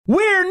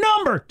We're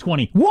number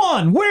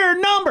 21. We're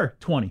number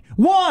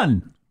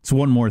 21. It's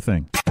one more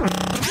thing.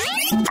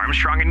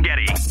 Armstrong and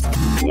Getty.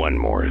 One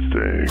more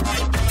thing.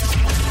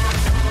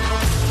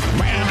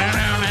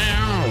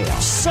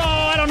 So,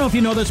 I don't know if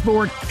you know this, but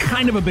we're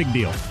kind of a big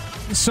deal.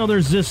 So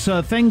there's this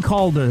thing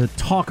called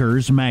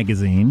Talkers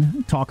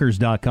magazine,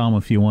 talkers.com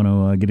if you want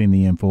to get in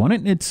the info on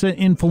it. It's an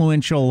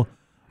influential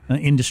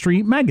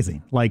industry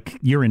magazine, like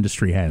your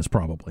industry has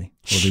probably.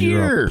 Whether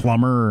you're a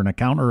plumber or an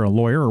accountant or a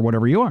lawyer or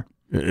whatever you are.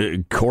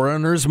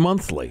 Coroner's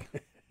Monthly.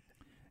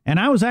 And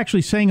I was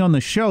actually saying on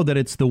the show that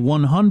it's the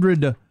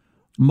 100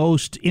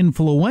 most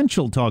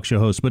influential talk show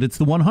hosts, but it's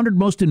the 100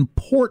 most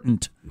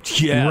important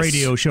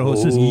radio show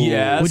hosts.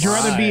 Yes. Would you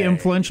rather be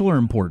influential or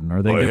important?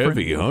 Are they different?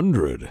 Heavy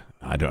 100.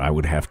 I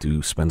would have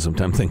to spend some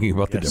time thinking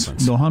about the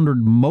difference. The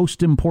 100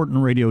 most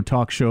important radio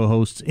talk show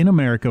hosts in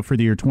America for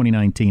the year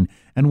 2019.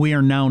 And we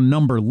are now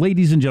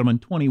ladies and gentlemen,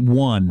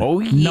 21.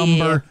 Oh, yeah.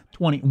 Number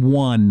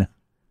 21.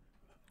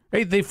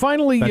 Hey, they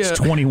finally... That's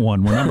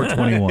 21. We're number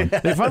 21.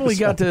 They finally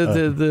got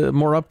the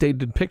more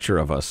updated picture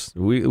of us.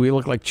 We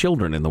look like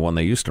children in the one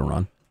they used to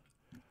run.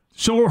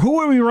 So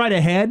who are we right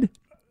ahead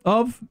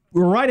of?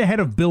 We're right ahead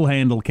of Bill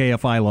Handel,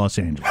 KFI Los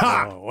Angeles.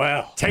 Oh,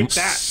 well, take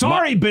that.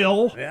 Sorry,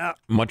 Bill. Yeah.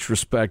 Much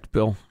respect,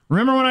 Bill.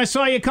 Remember when I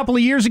saw you a couple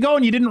of years ago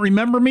and you didn't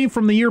remember me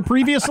from the year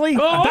previously?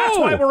 That's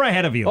why we're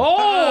ahead of you.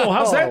 Oh,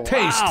 how's that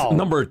taste? Wow.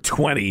 Number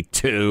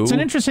 22. It's an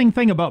interesting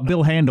thing about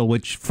Bill Handel,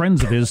 which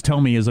friends of his tell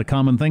me is a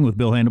common thing with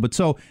Bill Handel. But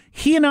so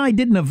he and I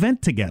did an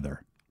event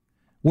together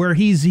where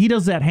he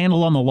does that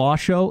Handel on the Law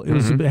show.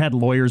 It had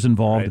lawyers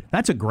involved. Right.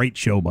 That's a great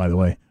show, by the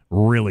way.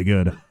 Really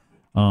good.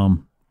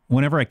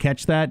 Whenever I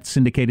catch that,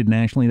 syndicated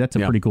nationally, that's a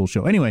pretty cool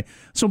show. Anyway,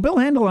 so Bill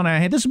Handel and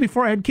I, this was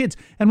before I had kids,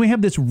 and we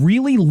have this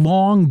really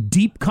long,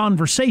 deep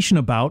conversation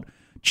about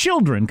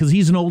children, because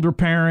he's an older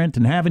parent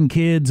and having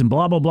kids and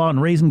blah, blah, blah,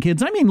 and raising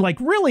kids. I mean,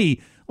 like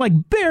really, like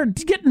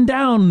getting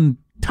down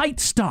tight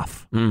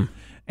stuff.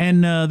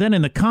 And then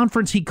in the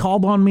conference, he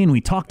called on me, and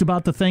we talked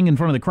about the thing in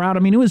front of the crowd.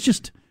 I mean, it was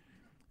just...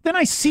 Then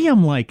I see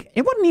him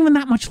it wasn't even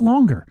that much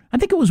longer. I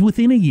think it was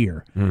within a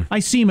year. I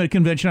see him at a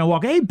convention. I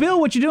walk, hey, Bill,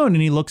 what you doing?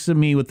 And he looks at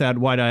me with that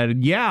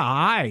wide-eyed, yeah,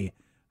 hi.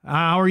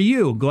 How are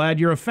you? Glad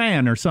you're a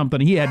fan or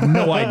something. He had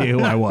no idea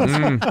who I was.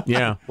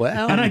 Yeah.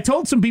 Well, And I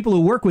told some people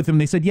who work with him,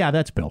 they said, yeah,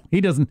 that's Bill. He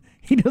doesn't.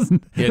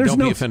 Yeah, don't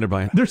be offended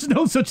by it. There's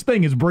no such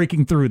thing as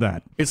breaking through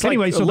that. It's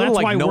anyway, like, so a little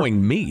that's like why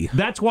knowing me.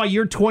 That's why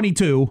you're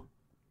 22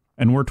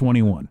 and we're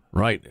 21.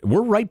 Right.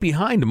 We're right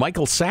behind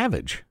Michael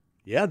Savage.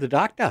 yeah, the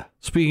doctor.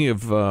 Speaking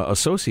of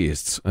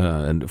associates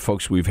and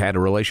folks we've had a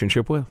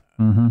relationship with,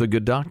 the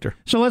good doctor.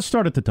 So let's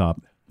start at the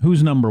top.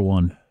 Who's number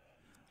one?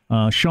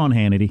 Sean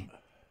Hannity.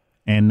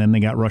 And then they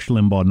got Rush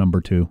Limbaugh,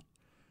 number 2.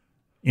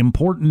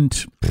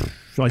 Important.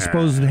 So I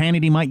suppose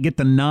Hannity might get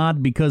the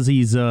nod because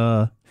he's...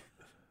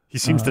 He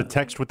seems to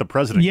text with the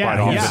president quite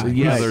often.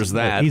 Yeah, there's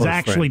that. He's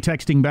actually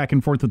texting back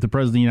and forth with the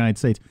president of the United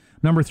States.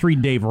 Number 3,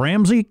 Dave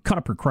Ramsey. Cut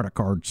up your credit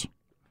cards.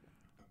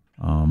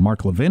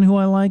 Mark Levin, who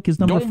I like, is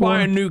number 4. Don't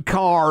buy a new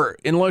car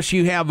unless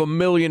you have $1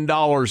 million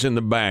in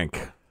the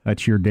bank.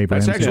 That's your Dave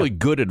Ramsey. That's actually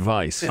good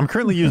advice. I'm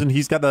currently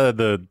he's got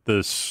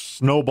the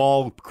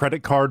snowball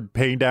credit card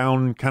pay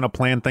down kind of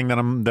plan thing that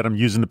I'm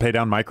using to pay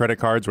down my credit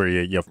cards, where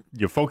you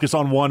focus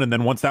on one, and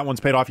then once that one's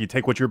paid off, you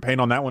take what you're paying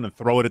on that one and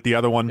throw it at the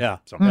other one. Yeah.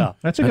 So,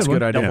 That's a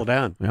good idea. Double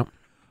down. Yep.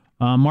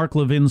 Mark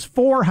Levin's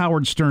 4.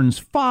 Howard Stern's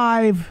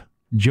 5.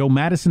 Joe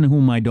Madison,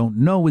 whom I don't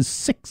know, is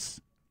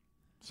 6.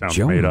 sounds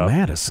Joe made up.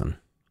 Madison.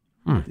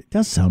 It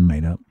does sound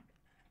made up.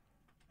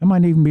 That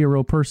might even be a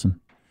real person.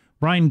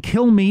 Brian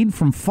Kilmeade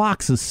from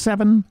Fox is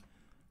 7.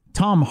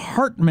 Tom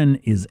Hartman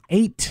is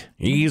 8.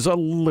 He's a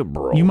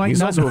liberal.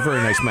 He's also a very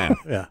nice man.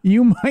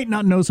 You might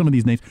not know some of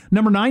these names.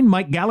 Number 9,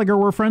 Mike Gallagher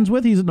we're friends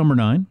with. He's at number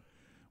 9.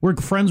 We're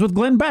friends with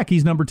Glenn Beck.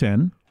 He's number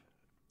 10.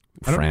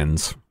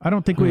 Friends. I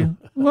don't think we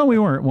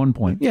were at one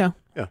point. Yeah.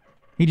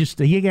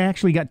 He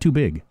actually got too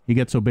big. He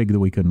got so big that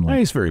we couldn't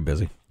He's very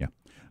busy. Yeah.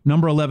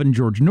 Number 11,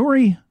 George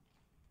Noory.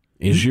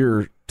 Is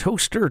your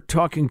toaster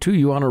talking to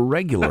you on a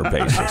regular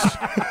basis?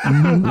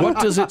 What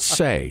does it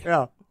say?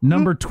 Yeah.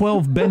 Number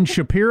 12, Ben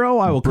Shapiro.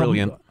 I will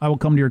Brilliant. I will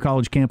come to your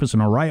college campus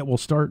and a riot will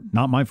start.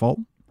 Not my fault.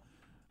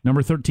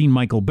 Number 13,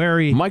 Michael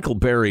Berry. Michael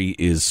Berry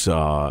is,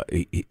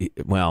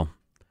 well,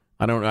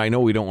 I know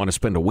we don't want to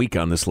spend a week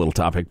on this little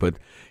topic, but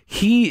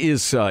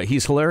he's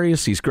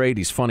hilarious. He's great.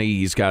 He's funny.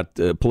 He's got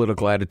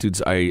political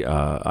attitudes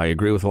I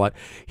agree with a lot.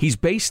 He's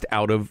based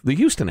out of the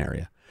Houston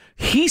area.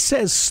 He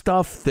says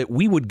stuff that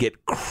we would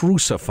get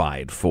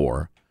crucified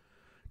for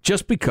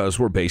just because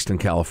we're based in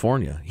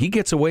California. He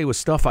gets away with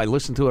stuff I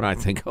listen to and I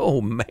think, oh,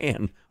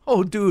 man.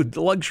 Oh, dude,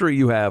 the luxury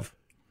you have.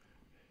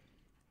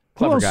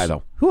 Clever guy,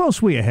 though. Who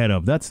else we ahead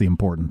of? That's the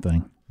important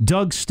thing.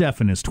 Doug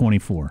Steffen is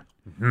 24.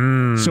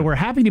 So we're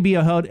happy to be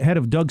ahead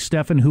of Doug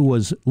Steffen, who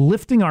was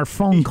lifting our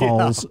phone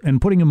calls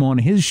and putting them on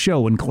his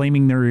show and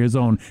claiming they're his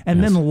own,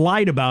 and then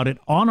lied about it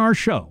on our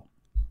show,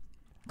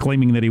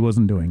 claiming that he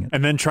wasn't doing it.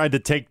 And then tried to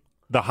take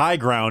the high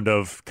ground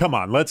of come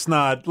on, let's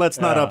not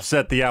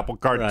upset the apple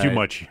cart too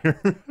much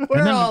here.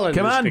 We're all in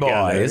come this on,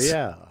 together. boys.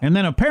 Yeah. And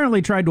then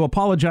apparently tried to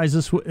apologize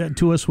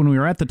to us when we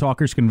were at the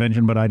Talkers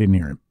Convention, but I didn't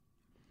hear him.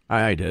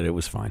 I did. It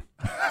was fine.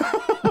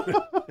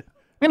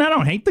 And I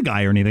don't hate the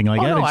guy or anything like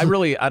that. No, It's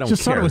I don't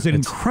just care. thought it was an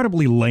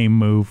incredibly lame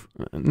move.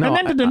 No, and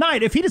then to deny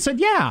it, if he'd have said,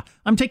 "Yeah,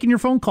 I'm taking your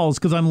phone calls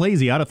because I'm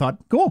lazy," I'd have thought,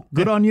 "Cool,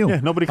 good on you." Yeah,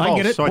 nobody calls, I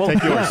get it. so I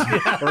take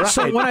yours.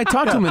 So when I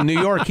talked to him in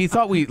New York, he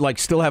thought we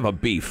still have a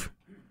beef.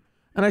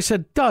 And I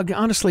said, Doug,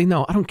 honestly,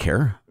 no, I don't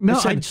care. No,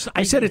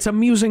 I said it's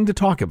amusing to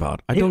talk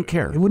about. I don't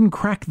care. It wouldn't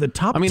crack the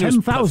top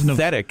 10,000 of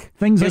pathetic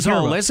things I It's hear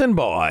all, about. listen,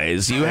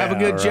 boys, you have a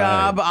good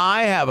job.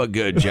 I have a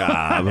good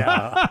job.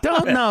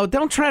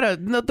 Don't try to,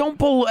 don't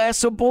bull.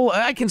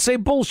 I can say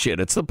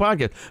bullshit. It's the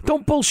podcast.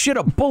 Don't bullshit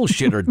a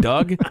bullshitter,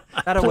 Doug.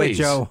 That'll wait, Please.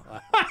 Joe.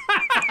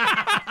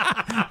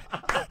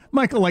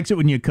 Michael likes it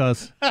when you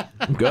cuss.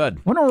 Good.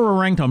 I wonder where we're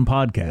ranked on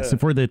podcasts.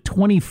 If we're the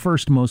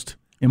 21st most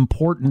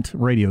important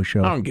radio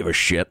show. I don't give a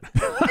shit.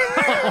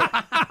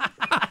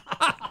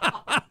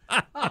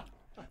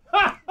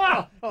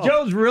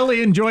 Joe's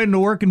really enjoying the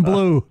work in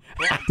blue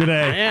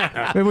today.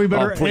 Maybe we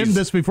better please. end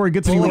this before it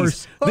gets any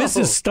worse. This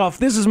is stuff.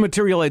 This is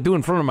material I do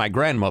in front of my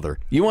grandmother.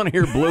 You want to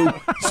hear Blue?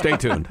 Stay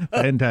tuned.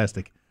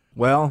 Fantastic.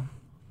 Well,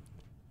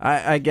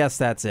 I guess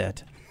that's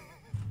it.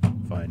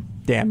 Fine.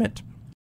 Damn it.